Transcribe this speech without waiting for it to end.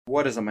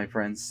What is up, my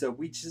friends? So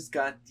we just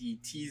got the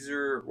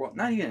teaser, well,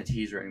 not even a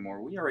teaser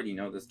anymore. We already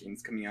know this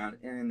game's coming out.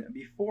 And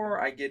before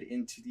I get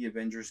into the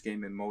Avengers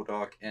game in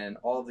MODOK and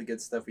all the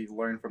good stuff we've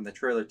learned from the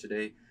trailer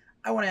today,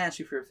 I want to ask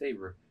you for a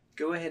favor.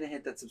 Go ahead and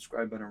hit that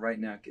subscribe button right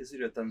now. Give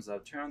it a thumbs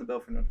up. Turn on the bell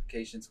for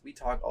notifications. We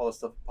talk all the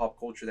stuff in pop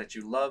culture that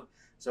you love.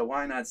 So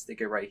why not stick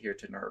it right here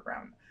to Nerd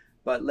Round?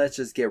 But let's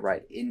just get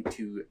right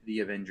into the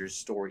Avengers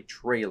story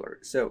trailer.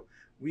 So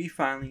we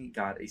finally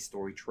got a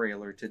story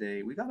trailer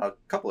today. We got a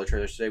couple of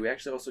trailers today. We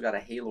actually also got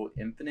a Halo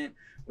Infinite,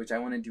 which I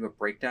want to do a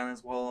breakdown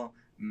as well.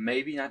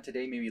 Maybe not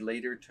today, maybe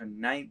later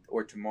tonight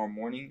or tomorrow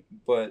morning.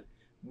 But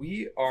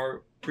we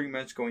are pretty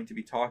much going to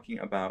be talking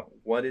about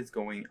what is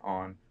going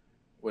on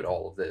with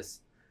all of this.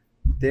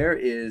 There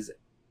is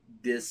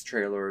this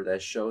trailer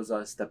that shows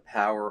us the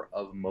power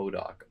of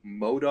MODOK.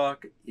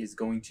 MODOK is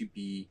going to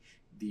be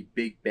the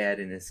big bad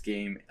in this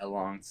game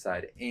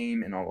alongside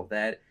AIM and all of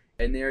that.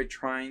 And they're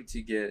trying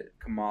to get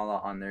Kamala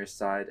on their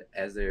side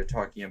as they're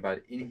talking about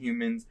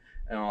Inhumans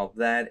and all of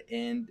that.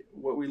 And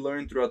what we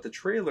learned throughout the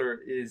trailer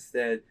is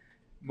that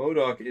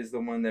MODOK is the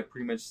one that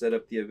pretty much set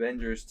up the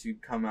Avengers to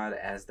come out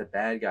as the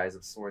bad guys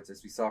of sorts,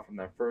 as we saw from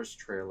that first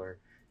trailer.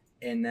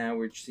 And now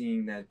we're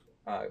seeing that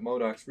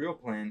MODOK's real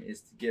plan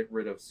is to get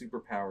rid of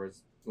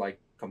superpowers like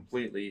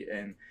completely,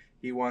 and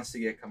he wants to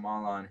get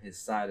Kamala on his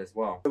side as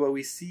well. So what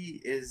we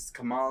see is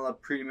Kamala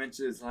pretty much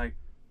is like,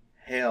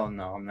 hell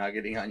no, I'm not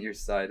getting on your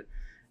side.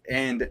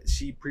 And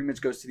she pretty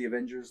much goes to the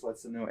Avengers,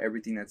 lets them know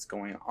everything that's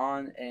going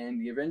on. And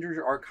the Avengers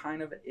are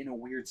kind of in a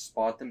weird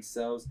spot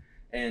themselves.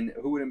 And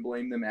who wouldn't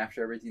blame them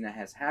after everything that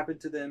has happened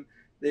to them?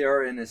 They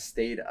are in a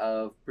state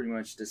of pretty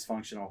much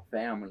dysfunctional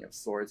family of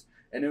sorts.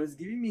 And it was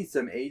giving me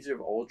some Age of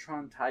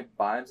Ultron type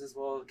vibes as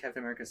well,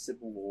 Captain America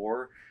Civil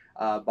War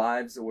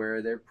vibes,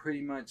 where they're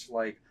pretty much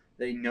like,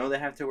 they know they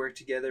have to work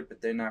together,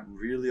 but they're not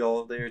really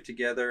all there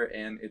together,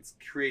 and it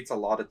creates a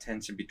lot of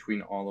tension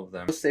between all of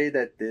them. I'll say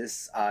that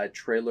this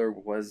trailer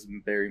was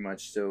very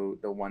much so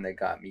the one that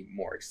got me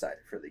more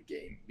excited for the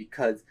game,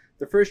 because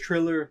the first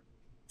trailer,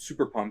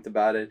 super pumped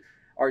about it.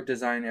 Art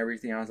design,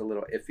 everything I was a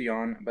little iffy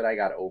on, but I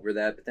got over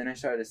that. But then I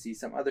started to see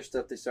some other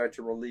stuff they started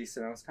to release,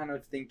 and I was kind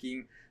of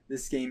thinking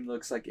this game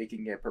looks like it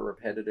can get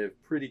repetitive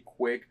pretty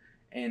quick,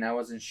 and I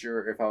wasn't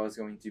sure if I was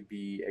going to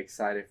be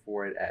excited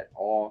for it at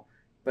all.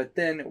 But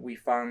then we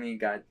finally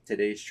got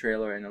today's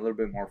trailer and a little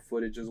bit more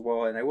footage as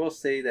well. And I will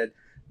say that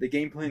the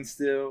gameplay and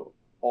still,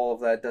 all of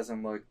that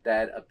doesn't look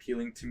that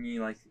appealing to me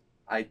like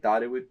I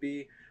thought it would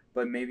be.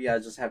 But maybe I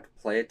just have to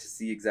play it to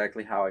see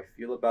exactly how I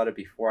feel about it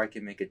before I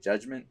can make a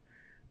judgment.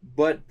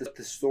 But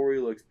the story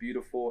looks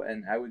beautiful,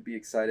 and I would be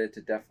excited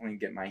to definitely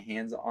get my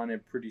hands on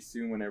it pretty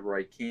soon whenever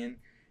I can.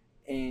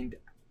 And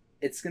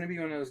it's going to be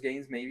one of those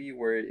games maybe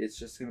where it's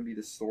just going to be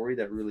the story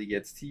that really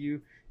gets to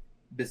you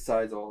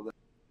besides all that.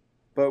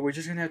 But we're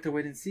just going to have to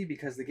wait and see,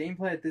 because the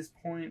gameplay at this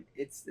point,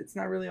 it's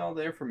not really all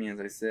there for me, as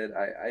I said.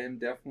 I am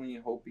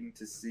definitely hoping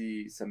to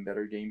see some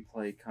better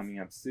gameplay coming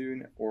up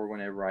soon, or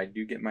whenever I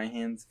do get my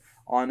hands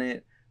on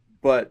it.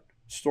 But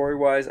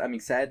story-wise, I'm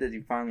excited that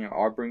you finally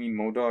are bringing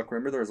MODOK.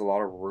 Remember, there was a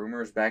lot of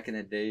rumors back in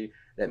the day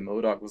that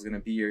MODOK was going to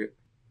be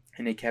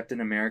in a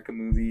Captain America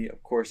movie.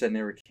 Of course, that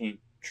never came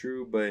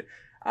true, but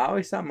I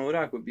always thought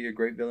MODOK would be a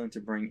great villain to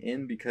bring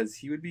in, because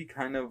he would be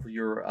kind of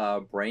your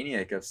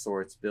Brainiac of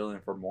sorts villain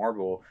for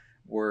Marvel,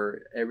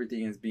 where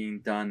everything is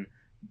being done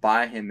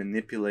by him,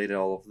 manipulated,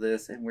 all of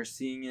this, and we're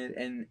seeing it.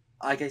 And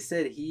like I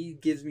said, he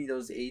gives me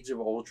those Age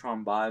of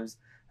Ultron vibes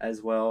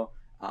as well.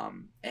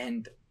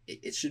 And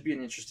it should be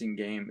an interesting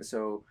game.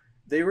 So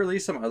they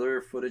released some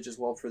other footage as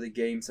well for the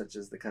game, such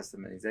as the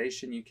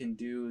customization you can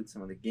do,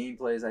 some of the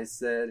gameplay, as I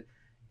said.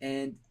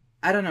 And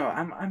I don't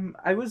know,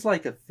 I was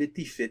like a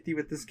 50-50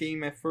 with this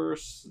game at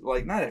first.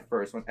 Like, not at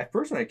first.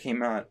 When it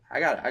came out, I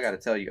gotta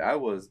tell you, I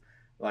was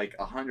like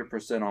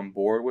 100% on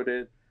board with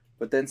it.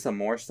 But then some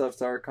more stuff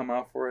started to come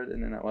out for it,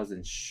 and then I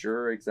wasn't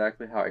sure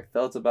exactly how I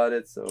felt about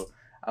it. So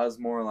I was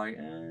more like,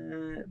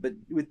 eh. But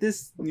with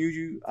this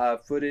new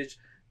footage,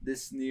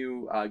 this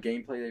new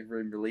gameplay they've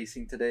been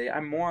releasing today,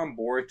 I'm more on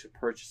board to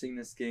purchasing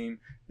this game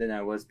than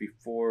I was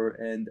before.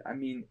 And I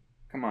mean,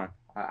 come on,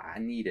 I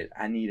need it.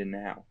 I need it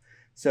now.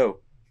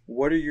 So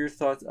what are your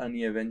thoughts on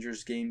the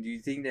Avengers game? Do you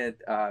think that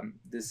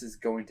this is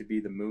going to be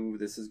the move?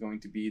 This is going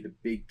to be the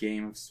big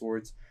game of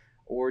sorts?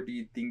 Or do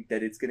you think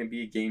that it's going to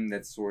be a game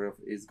that sort of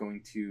is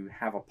going to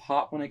have a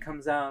pop when it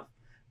comes out,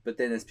 but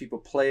then as people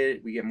play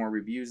it, we get more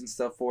reviews and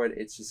stuff for it,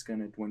 it's just going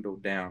to dwindle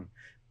down?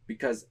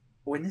 Because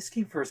when this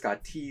game first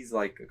got teased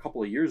like a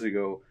couple of years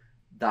ago,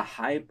 the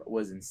hype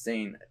was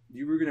insane.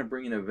 You were going to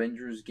bring an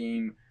Avengers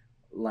game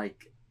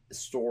like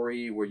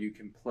story where you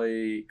can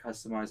play,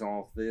 customize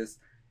all of this,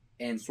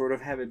 and sort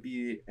of have it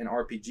be an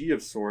RPG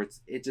of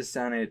sorts. It just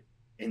sounded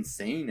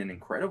insane and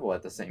incredible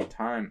at the same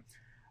time.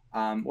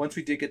 Once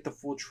we did get the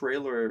full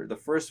trailer, the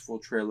first full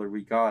trailer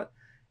we got,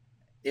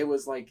 it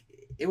was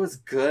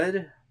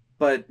good,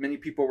 but many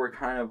people were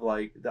kind of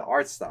like the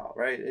art style,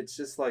 right? It's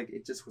just like,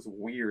 it just was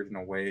weird in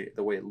a way,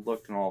 the way it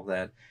looked and all of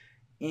that.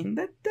 And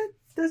that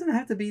doesn't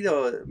have to be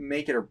the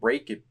make it or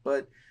break it,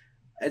 but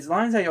as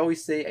long as I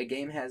always say a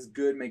game has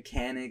good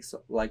mechanics,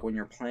 like when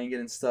you're playing it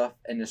and stuff,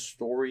 and the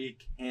story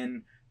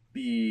can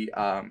be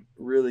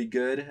really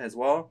good as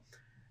well.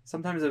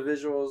 Sometimes the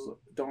visuals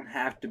don't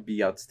have to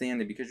be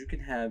outstanding because you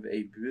can have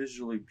a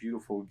visually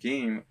beautiful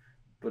game,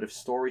 but if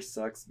story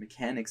sucks,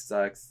 mechanics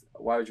sucks,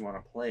 why would you want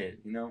to play it?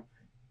 You know,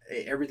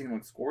 everything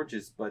looks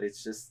gorgeous, but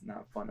it's just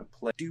not fun to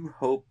play. I do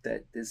hope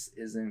that this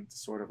isn't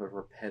sort of a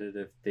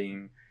repetitive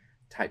thing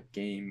type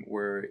game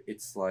where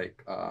it's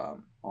like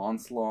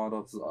onslaught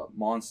of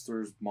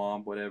monsters,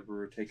 mob,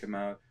 whatever, take them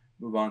out,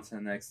 move on to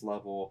the next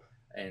level,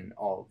 and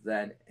all of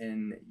that.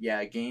 And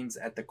yeah, games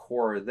at the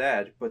core of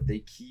that, but they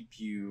keep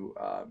you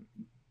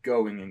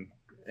going,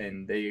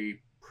 and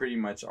they pretty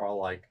much are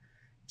like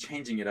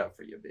changing it up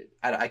for you a bit.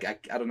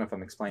 I don't know if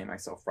I'm explaining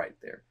myself right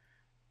there,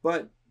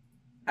 but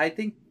I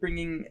think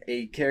bringing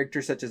a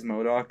character such as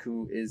MODOK,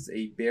 who is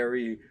a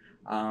very,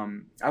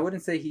 I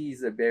wouldn't say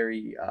he's a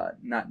very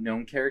not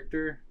known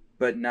character,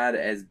 but not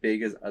as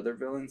big as other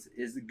villains,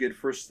 is a good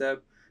first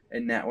step.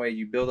 And that way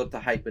you build up the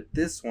hype with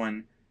this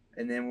one.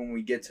 And then when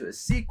we get to a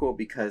sequel,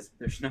 because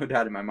there's no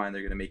doubt in my mind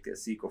they're going to make a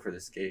sequel for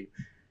this game,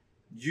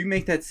 you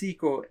make that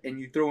sequel and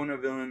you throw in a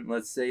villain,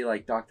 let's say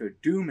like Doctor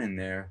Doom in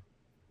there,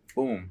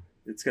 boom,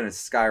 it's going to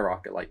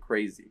skyrocket like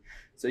crazy.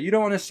 So you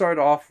don't want to start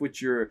off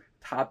with your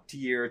top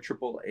tier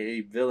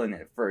AAA villain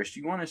at first.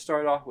 You want to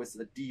start off with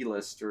a D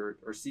list or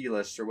C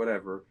list or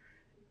whatever,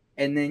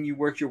 and then you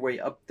work your way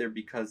up there.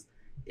 Because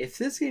if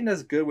this game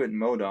does good with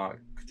MODOK,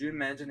 could you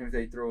imagine if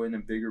they throw in a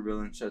bigger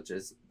villain such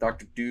as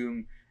Doctor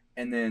Doom,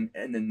 and then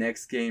in the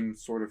next game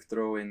sort of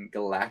throw in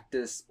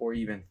Galactus or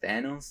even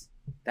Thanos?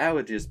 That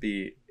would just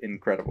be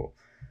incredible.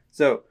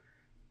 So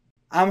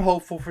I'm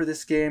hopeful for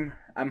this game.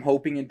 I'm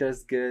hoping it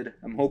does good.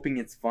 I'm hoping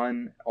it's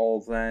fun. All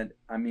of that.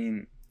 I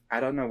mean, I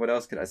don't know what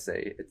else could I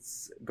say.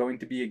 It's going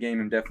to be a game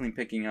I'm definitely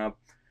picking up,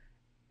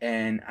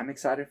 and I'm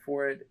excited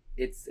for it.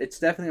 It's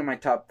definitely in my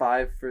top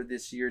 5 for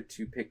this year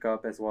to pick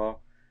up as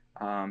well.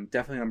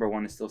 Definitely number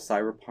 1 is still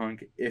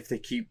Cyberpunk. If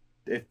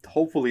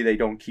hopefully they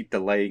don't keep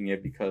delaying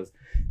it, because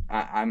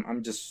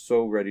I'm just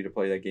so ready to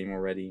play that game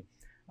already.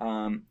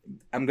 I'm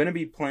gonna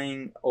be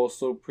playing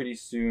also pretty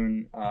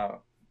soon.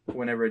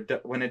 When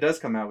it does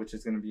come out, which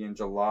is going to be in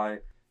July,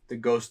 the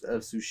Ghost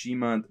of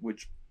Tsushima,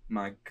 which,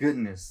 my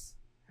goodness,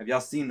 have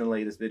y'all seen the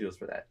latest videos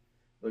for that?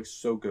 It looks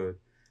so good.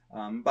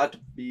 I'm about to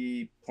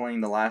be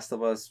playing The Last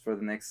of Us for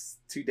the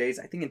next 2 days.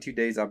 I think in 2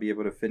 days I'll be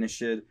able to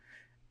finish it.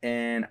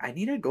 And I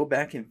need to go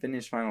back and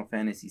finish Final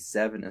Fantasy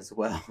VII as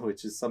well,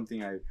 which is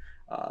something I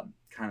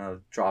kind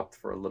of dropped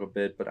for a little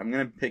bit, but I'm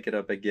going to pick it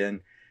up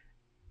again.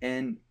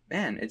 And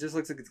man, it just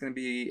looks like it's going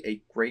to be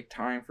a great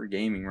time for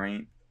gaming,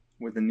 right?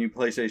 With the new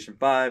PlayStation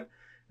 5,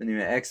 the new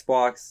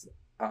Xbox,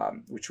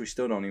 which we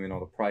still don't even know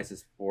the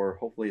prices for.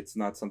 Hopefully it's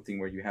not something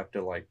where you have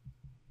to like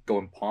go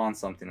and pawn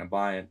something to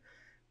buy it.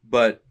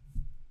 But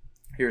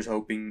here's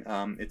hoping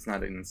it's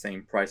not an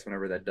insane price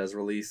whenever that does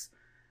release.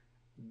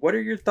 What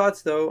are your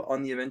thoughts though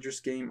on the Avengers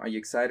game? Are you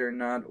excited or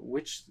not?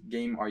 Which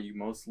game are you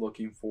most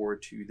looking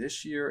forward to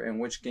this year? And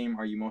which game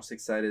are you most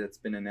excited that's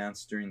been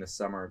announced during the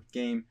summer of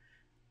game?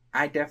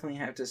 I definitely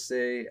have to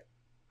say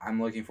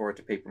I'm looking forward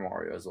to Paper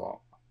Mario as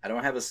well. I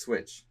don't have a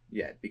Switch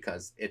yet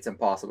because it's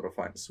impossible to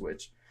find a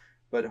Switch,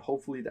 but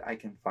hopefully that I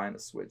can find a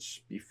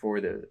Switch before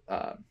the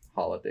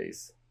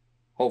holidays.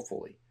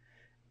 Hopefully.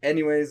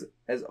 Anyways,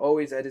 as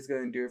always, that is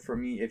going to do it for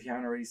me. If you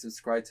haven't already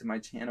subscribed to my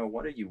channel,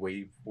 what are you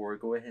waiting for?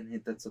 Go ahead and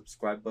hit that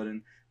subscribe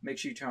button. Make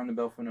sure you turn on the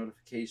bell for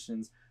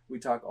notifications. We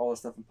talk all the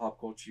stuff in pop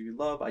culture you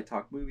love. I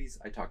talk movies,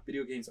 I talk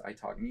video games, I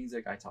talk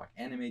music, I talk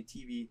anime,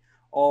 TV,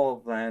 all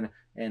of that,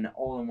 and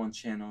all in one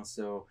channel.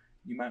 So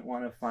you might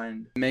want to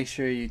find. Make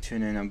sure you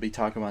tune in. I'll be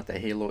talking about the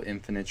Halo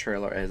Infinite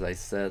trailer, as I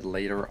said,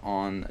 later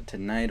on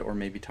tonight or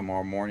maybe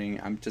tomorrow morning.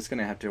 I'm just going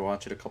to have to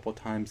watch it a couple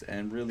times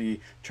and really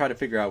try to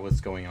figure out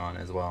what's going on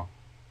as well.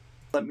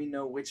 Let me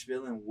know which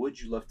villain would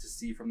you love to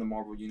see from the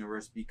Marvel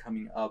Universe be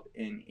coming up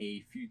in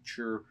a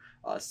future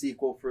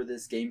sequel for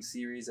this game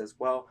series as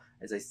well.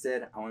 As I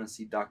said, I want to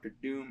see Doctor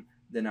Doom,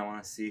 then I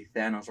want to see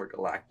Thanos or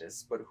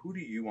Galactus. But who do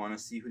you want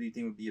to see? Who do you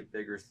think would be a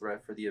bigger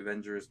threat for the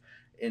Avengers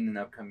in an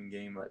upcoming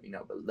game? Let me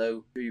know below.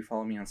 Make sure you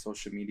follow me on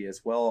social media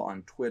as well,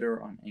 on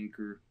Twitter, on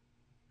Anchor,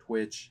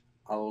 Twitch.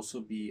 I'll also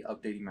be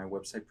updating my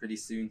website pretty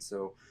soon,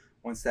 so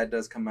once that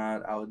does come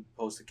out, I'll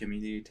post a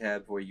community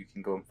tab where you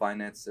can go and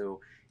find it. So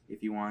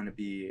if you want to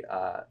be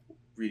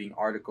reading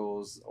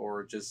articles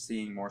or just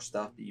seeing more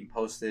stuff being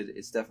posted,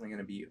 it's definitely going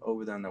to be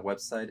over there on the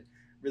website.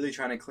 Really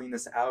trying to clean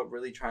this out,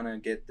 really trying to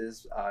get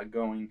this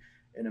going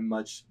in a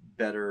much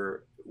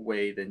better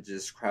way than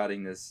just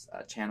crowding this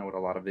channel with a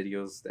lot of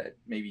videos that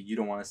maybe you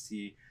don't want to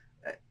see.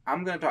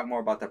 I'm going to talk more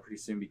about that pretty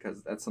soon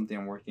because that's something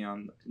I'm working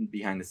on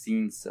behind the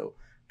scenes, so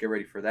get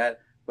ready for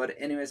that. But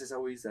anyways, as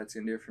always, that's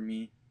going to do it for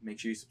me. Make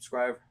sure you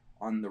subscribe.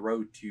 On the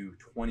road to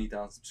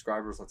 20,000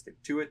 subscribers. Let's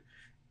get to it.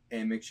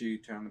 And make sure you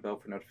turn on the bell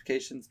for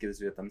notifications. Give this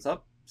video a thumbs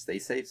up. Stay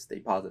safe. Stay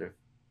positive.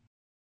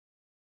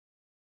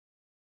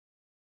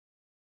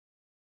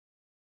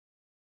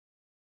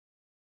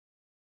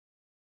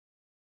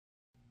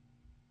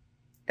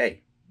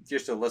 Hey, if you're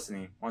still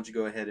listening, why don't you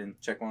go ahead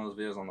and check one of those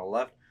videos on the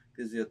left,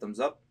 gives you a thumbs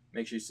up,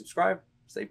 make sure you subscribe,